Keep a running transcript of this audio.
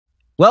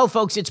Well,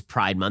 folks, it's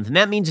Pride Month, and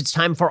that means it's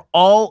time for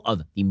all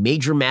of the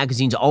major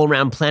magazines all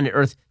around planet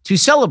Earth to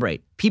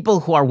celebrate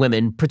people who are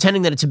women,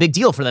 pretending that it's a big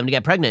deal for them to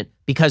get pregnant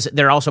because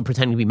they're also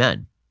pretending to be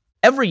men.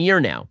 Every year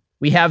now,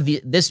 we have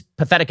this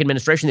pathetic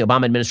administration, the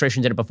Obama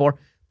administration did it before,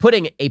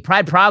 putting a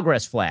Pride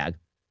Progress flag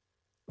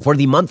for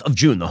the month of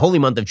June, the holy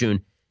month of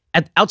June,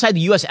 outside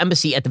the U.S.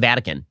 Embassy at the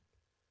Vatican.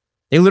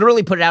 They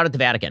literally put it out at the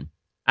Vatican.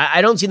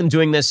 I don't see them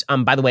doing this,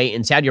 by the way,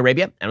 in Saudi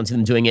Arabia. I don't see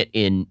them doing it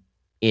in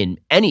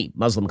any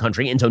Muslim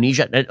country,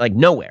 Indonesia, like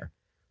nowhere.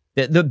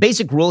 The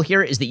basic rule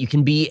here is that you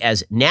can be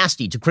as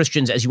nasty to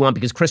Christians as you want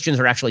because Christians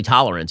are actually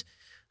tolerant,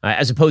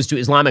 as opposed to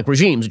Islamic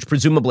regimes, which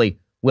presumably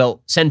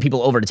will send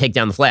people over to take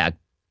down the flag.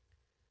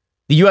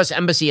 The U.S.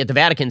 Embassy at the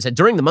Vatican said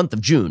during the month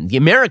of June, the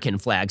American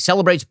flag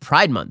celebrates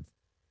Pride Month.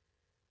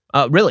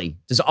 Really?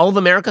 Does all of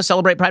America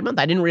celebrate Pride Month?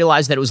 I didn't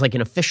realize that it was like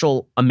an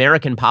official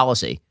American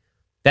policy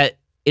that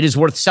it is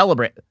worth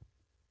celebrating.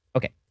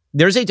 Okay.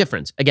 There's a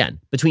difference,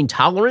 again, between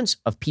tolerance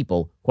of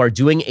people who are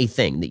doing a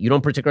thing that you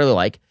don't particularly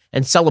like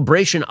and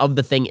celebration of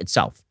the thing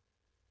itself.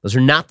 Those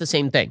are not the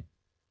same thing.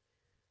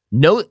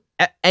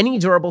 Any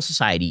durable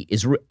society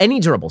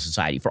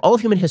for all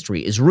of human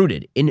history is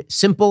rooted in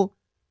simple,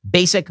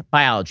 basic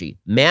biology.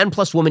 Man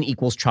plus woman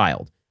equals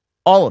child.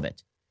 All of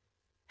it.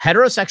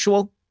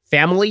 Heterosexual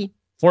family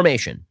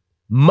formation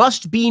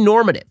must be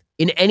normative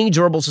in any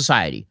durable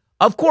society.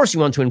 Of course, you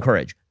want to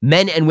encourage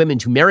men and women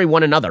to marry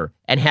one another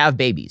and have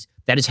babies.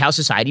 That is how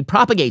society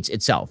propagates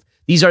itself.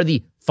 These are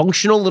the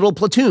functional little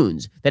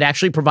platoons that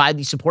actually provide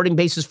the supporting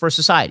basis for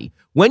society.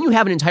 When you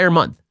have an entire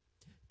month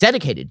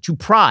dedicated to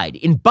pride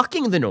in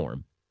bucking the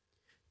norm,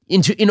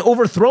 in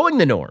overthrowing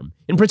the norm,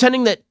 in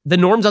pretending that the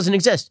norm doesn't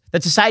exist,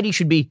 that society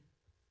should be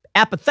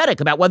apathetic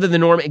about whether the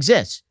norm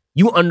exists,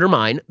 you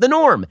undermine the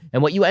norm.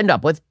 And what you end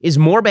up with is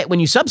more,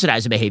 when you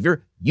subsidize a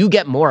behavior, you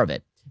get more of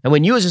it. And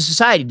when you as a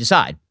society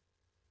decide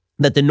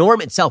that the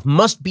norm itself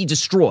must be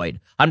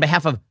destroyed on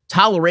behalf of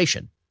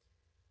toleration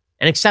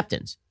and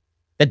acceptance,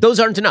 that those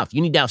aren't enough.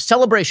 You need now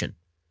celebration.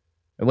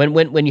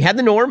 When you had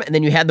the norm and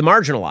then you had the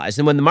marginalized,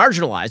 and when the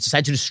marginalized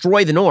decide to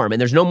destroy the norm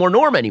and there's no more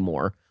norm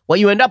anymore,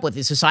 what you end up with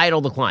is societal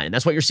decline. And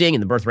that's what you're seeing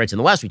in the birth rates in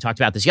the West. We talked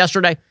about this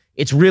yesterday.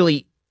 It's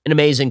really an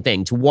amazing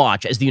thing to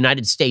watch as the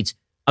United States,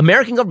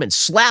 American government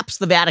slaps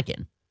the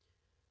Vatican,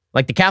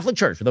 like the Catholic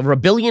Church with over 1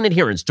 billion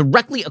adherents,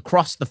 directly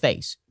across the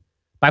face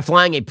by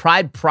flying a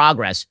Pride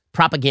Progress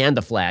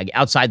propaganda flag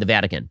outside the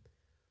Vatican.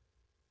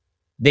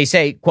 They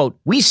say, quote,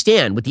 "We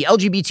stand with the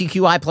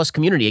LGBTQI plus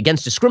community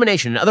against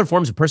discrimination and other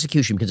forms of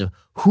persecution because of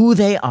who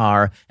they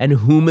are and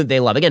whom they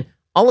love." Again,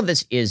 all of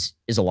this is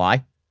a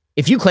lie.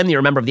 If you claim that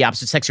you're a member of the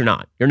opposite sex, you're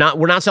not.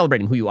 We're not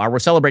celebrating who you are. We're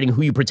celebrating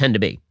who you pretend to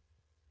be.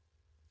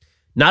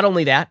 Not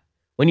only that,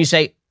 when you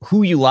say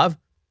who you love,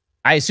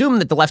 I assume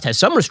that the left has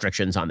some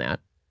restrictions on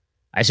that.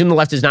 I assume the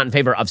left is not in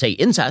favor of, say,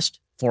 incest,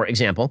 for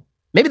example.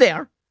 Maybe they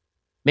are.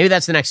 Maybe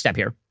that's the next step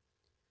here.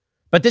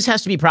 But this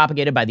has to be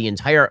propagated by the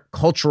entire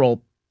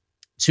cultural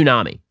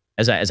tsunami,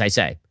 as I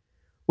say,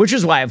 which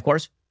is why, of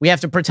course, we have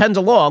to pretend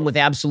along with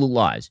absolute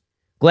lies.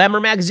 Glamour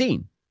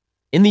magazine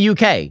in the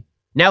UK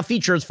now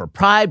features for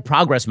Pride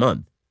Progress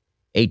Month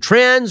a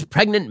trans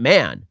pregnant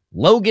man,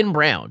 Logan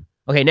Brown.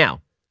 Okay,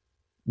 now,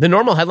 the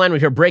normal headline would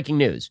hear breaking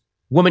news.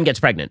 Woman gets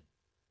pregnant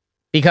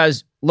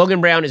because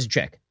Logan Brown is a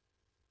chick.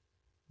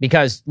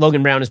 Because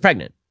Logan Brown is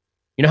pregnant.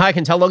 You know how I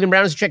can tell Logan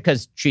Brown is a chick?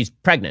 Because she's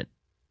pregnant.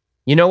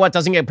 You know what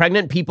doesn't get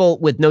pregnant? People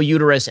with no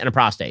uterus and a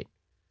prostate.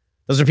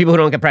 Those are people who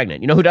don't get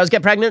pregnant. You know who does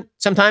get pregnant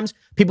sometimes?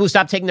 People who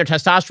stop taking their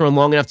testosterone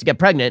long enough to get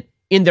pregnant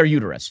in their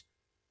uterus.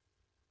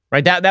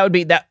 Right? That would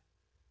be that.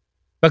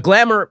 But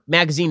Glamour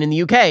magazine in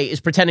the UK is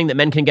pretending that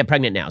men can get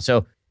pregnant now.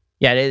 So,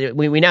 yeah,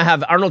 we now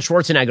have Arnold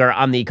Schwarzenegger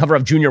on the cover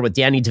of Junior with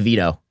Danny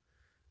DeVito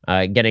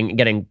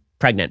getting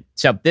pregnant.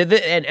 So,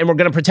 and we're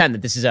going to pretend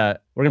that this is a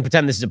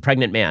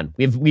pregnant man.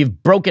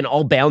 We've broken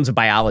all bounds of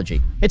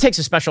biology. It takes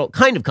a special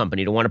kind of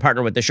company to want to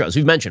partner with the shows.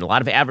 We've mentioned a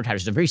lot of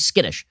advertisers are very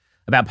skittish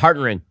about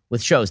partnering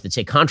with shows that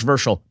say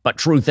controversial but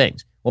true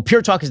things. Well,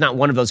 Pure Talk is not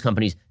one of those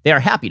companies. They are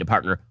happy to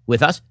partner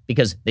with us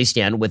because they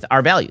stand with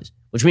our values,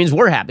 which means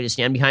we're happy to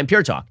stand behind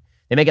Pure Talk.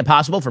 They make it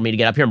possible for me to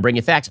get up here and bring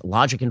you facts,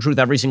 logic, and truth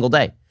every single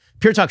day.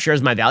 Pure Talk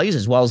shares my values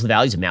as well as the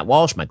values of Matt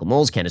Walsh, Michael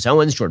Knowles, Candace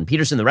Owens, Jordan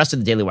Peterson, the rest of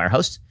the Daily Wire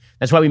hosts.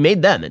 That's why we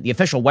made them the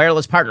official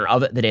wireless partner of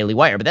the Daily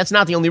Wire. But that's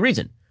not the only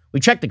reason. We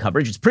checked the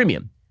coverage. It's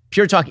premium.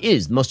 Pure Talk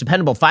is the most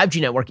dependable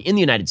 5G network in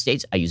the United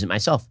States. I use it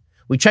myself.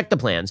 We checked the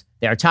plans.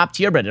 They are top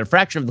tier, but at a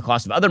fraction of the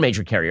cost of other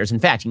major carriers. In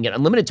fact, you can get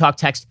unlimited talk,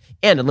 text,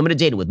 and unlimited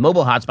data with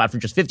mobile hotspot for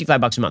just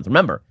 $55 a month.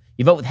 Remember,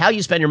 you vote with how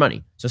you spend your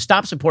money. So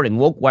stop supporting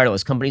woke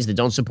wireless companies that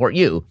don't support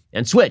you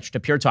and switch to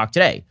Pure Talk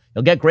today.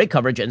 You'll get great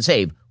coverage and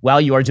save while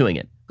you are doing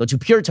it. Go to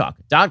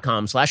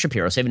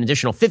puretalk.com/Shapiro. Save an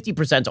additional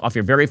 50% off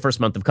your very first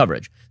month of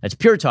coverage. That's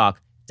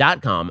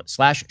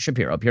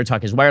puretalk.com/Shapiro. Pure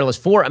Talk is wireless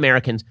for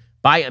Americans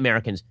by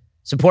Americans.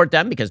 Support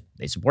them because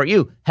they support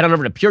you. Head on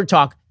over to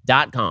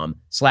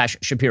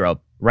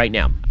puretalk.com/Shapiro right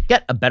now.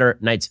 Get a better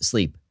night's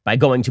sleep by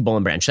going to Bull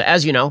and Branch. So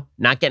as you know,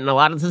 not getting a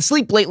lot of the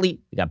sleep lately.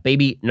 We got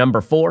baby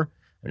number 4.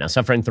 I'm now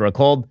suffering through a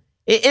cold.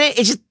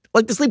 It's just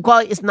like the sleep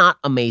quality is not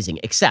amazing,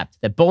 except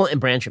that Boll and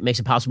Branch makes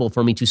it possible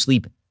for me to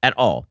sleep at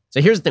all.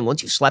 So here's the thing.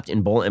 Once you've slept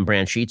in Boll and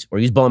Branch sheets or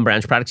use Boll and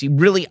Branch products, you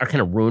really are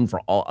kind of ruined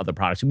for all other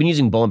products. We've been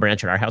using Boll and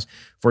Branch at our house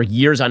for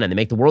years on end. They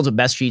make the world's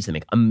best sheets. They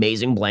make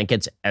amazing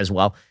blankets as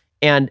well.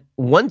 And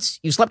once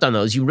you slept on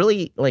those, you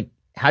really, like,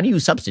 how do you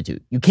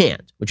substitute? You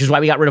can't, which is why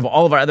we got rid of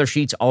all of our other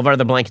sheets, all of our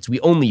other blankets. We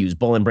only use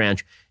Boll and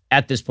Branch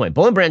at this point.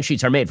 Boll and Branch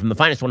sheets are made from the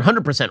finest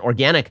 100%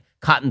 organic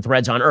cotton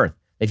threads on earth.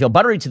 They feel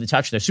buttery to the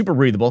touch. They're super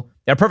breathable.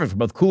 They're perfect for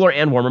both cooler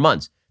and warmer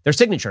months. Their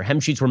signature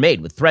hem sheets were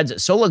made with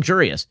threads so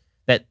luxurious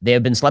that they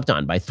have been slept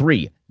on by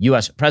 3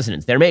 U.S.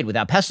 presidents. They're made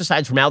without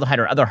pesticides, formaldehyde,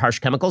 or other harsh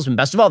chemicals. And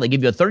best of all, they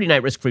give you a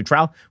 30-night risk-free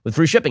trial with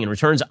free shipping and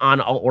returns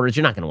on all orders.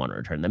 You're not going to want to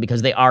return them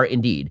because they are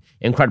indeed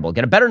incredible.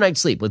 Get a better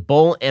night's sleep with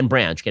Boll and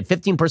Branch. Get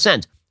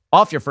 15%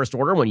 off your first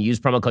order when you use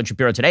promo code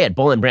Shapiro today at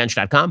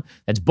bollandbranch.com.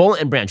 That's Boll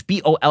and Branch,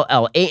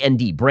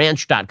 BOLLAND,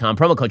 branch.com.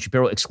 Promo code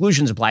Shapiro.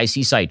 Exclusions apply.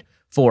 See site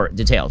for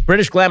details.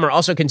 British Glamour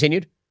also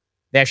continued.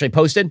 They actually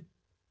posted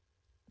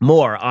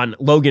more on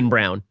Logan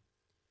Brown.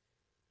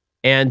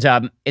 And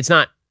it's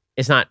not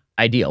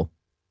ideal.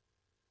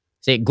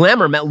 Say,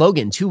 Glamour met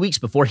Logan 2 weeks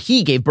before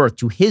he gave birth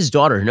to his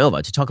daughter,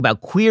 Nova, to talk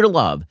about queer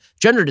love,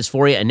 gender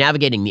dysphoria, and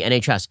navigating the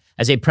NHS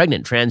as a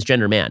pregnant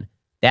transgender man.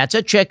 That's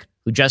a chick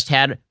who just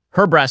had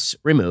her breasts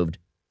removed.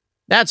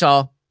 That's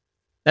all.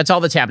 That's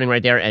all that's happening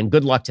right there. And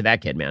good luck to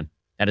that kid, man.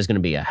 That is going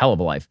to be a hell of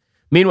a life.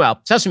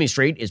 Meanwhile, Sesame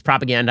Street is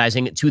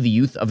propagandizing to the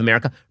youth of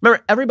America.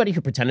 Remember, everybody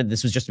who pretended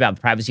this was just about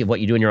the privacy of what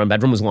you do in your own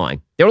bedroom was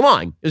lying. They were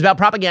lying. It was about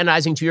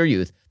propagandizing to your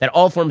youth that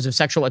all forms of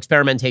sexual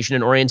experimentation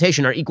and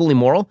orientation are equally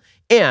moral,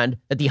 and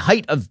that the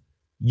height of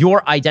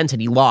your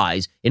identity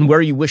lies in where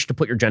you wish to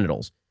put your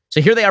genitals. So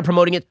here they are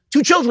promoting it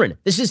to children.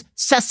 This is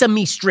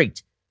Sesame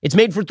Street. It's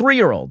made for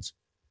 3-year-olds.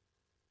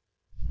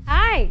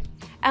 Hi.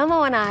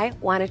 Elmo and I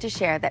wanted to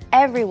share that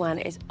everyone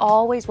is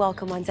always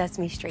welcome on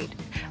Sesame Street.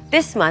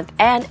 This month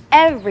and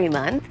every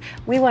month,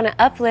 we want to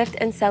uplift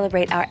and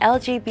celebrate our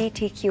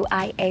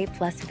LGBTQIA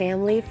plus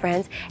family,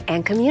 friends,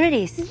 and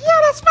communities.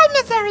 Yeah, that's right,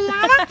 Miss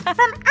Ariana.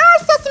 From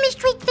our Sesame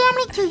Street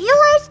family to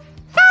yours,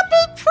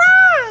 happy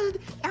Pride!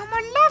 Elmo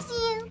loves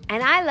you.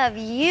 And I love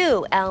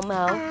you,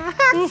 Elmo.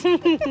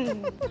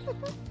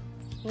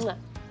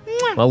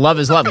 Well, love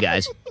is love,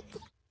 guys.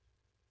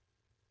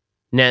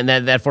 And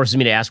that forces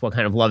me to ask what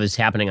kind of love is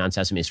happening on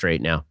Sesame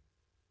Street now.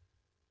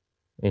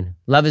 I mean,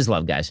 love is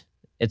love, guys.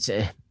 It's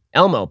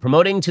Elmo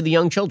promoting to the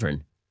young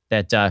children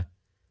that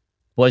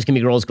boys can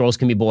be girls, girls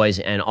can be boys,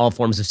 and all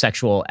forms of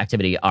sexual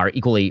activity are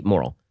equally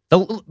moral. The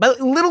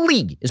Little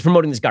League is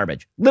promoting this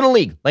garbage. Little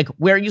League, like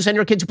where you send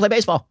your kids to play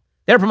baseball.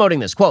 They're promoting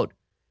this. Quote,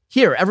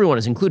 here, everyone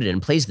is included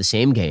and plays the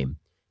same game.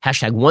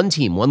 Hashtag one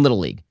team, one Little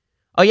League.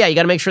 Oh, yeah, you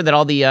got to make sure that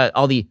all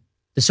the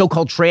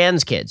so-called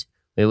trans kids,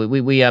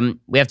 we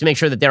have to make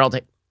sure that they're all...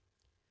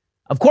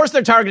 Of course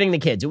they're targeting the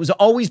kids. It was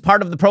always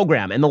part of the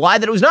program. And the lie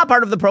that it was not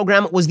part of the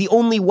program was the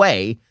only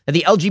way that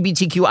the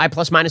LGBTQI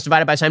plus minus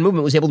divided by sign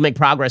movement was able to make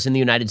progress in the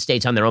United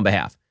States on their own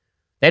behalf.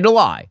 They had to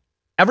lie.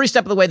 Every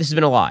step of the way, this has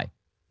been a lie.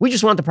 We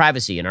just want the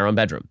privacy in our own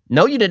bedroom.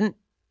 No, you didn't.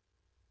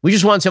 We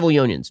just want civil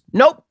unions.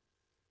 Nope.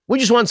 We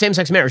just want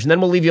same-sex marriage, and then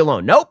we'll leave you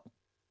alone. Nope.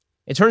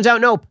 It turns out,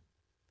 nope.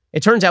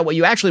 It turns out what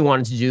you actually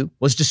wanted to do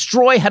was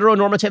destroy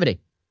heteronormativity.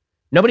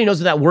 Nobody knows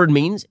what that word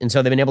means, and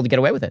so they've been able to get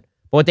away with it.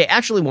 But what they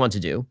actually want to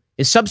do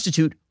is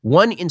substitute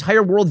one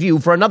entire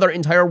worldview for another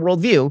entire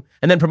worldview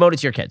and then promote it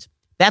to your kids.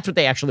 That's what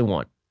they actually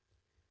want.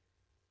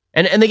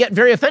 And they get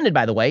very offended,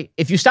 by the way,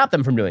 if you stop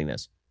them from doing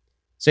this.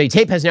 So a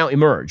tape has now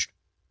emerged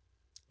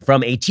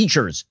from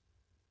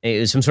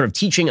some sort of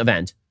teaching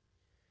event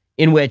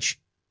in which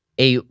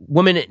a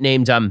woman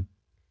named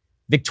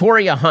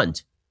Victoria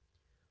Hunt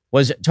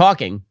was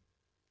talking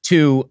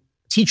to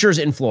teachers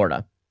in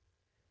Florida.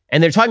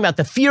 And they're talking about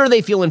the fear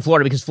they feel in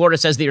Florida because Florida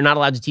says that you're not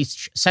allowed to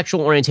teach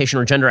sexual orientation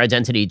or gender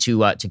identity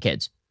to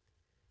kids.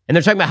 And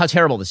they're talking about how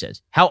terrible this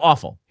is, how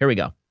awful. Here we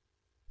go.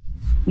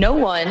 No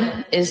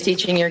one is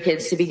teaching your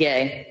kids to be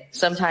gay.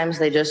 Sometimes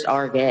they just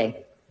are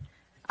gay.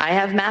 I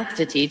have math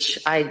to teach.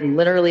 I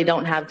literally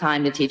don't have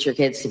time to teach your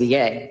kids to be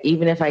gay,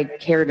 even if I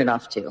cared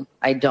enough to.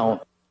 I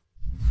don't.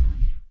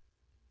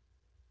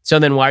 So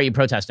then why are you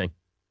protesting?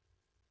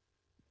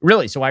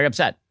 Really? So why are you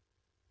upset?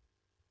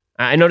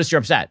 I noticed you're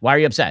upset. Why are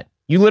you upset?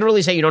 You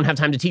literally say you don't have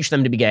time to teach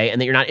them to be gay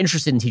and that you're not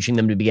interested in teaching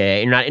them to be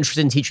gay and you're not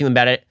interested in teaching them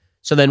about it.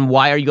 So then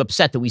why are you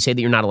upset that we say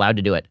that you're not allowed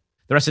to do it?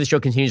 The rest of the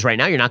show continues right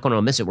now. You're not going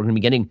to miss it. We're going to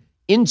be getting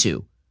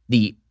into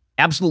the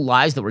absolute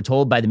lies that were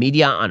told by the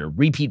media on a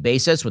repeat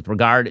basis with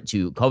regard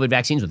to COVID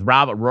vaccines with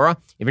Rob Aurora.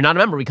 If you're not a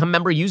member, become a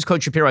member. Use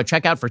code Shapiro at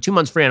checkout for 2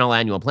 months free on all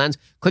annual plans.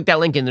 Click that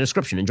link in the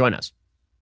description and join us.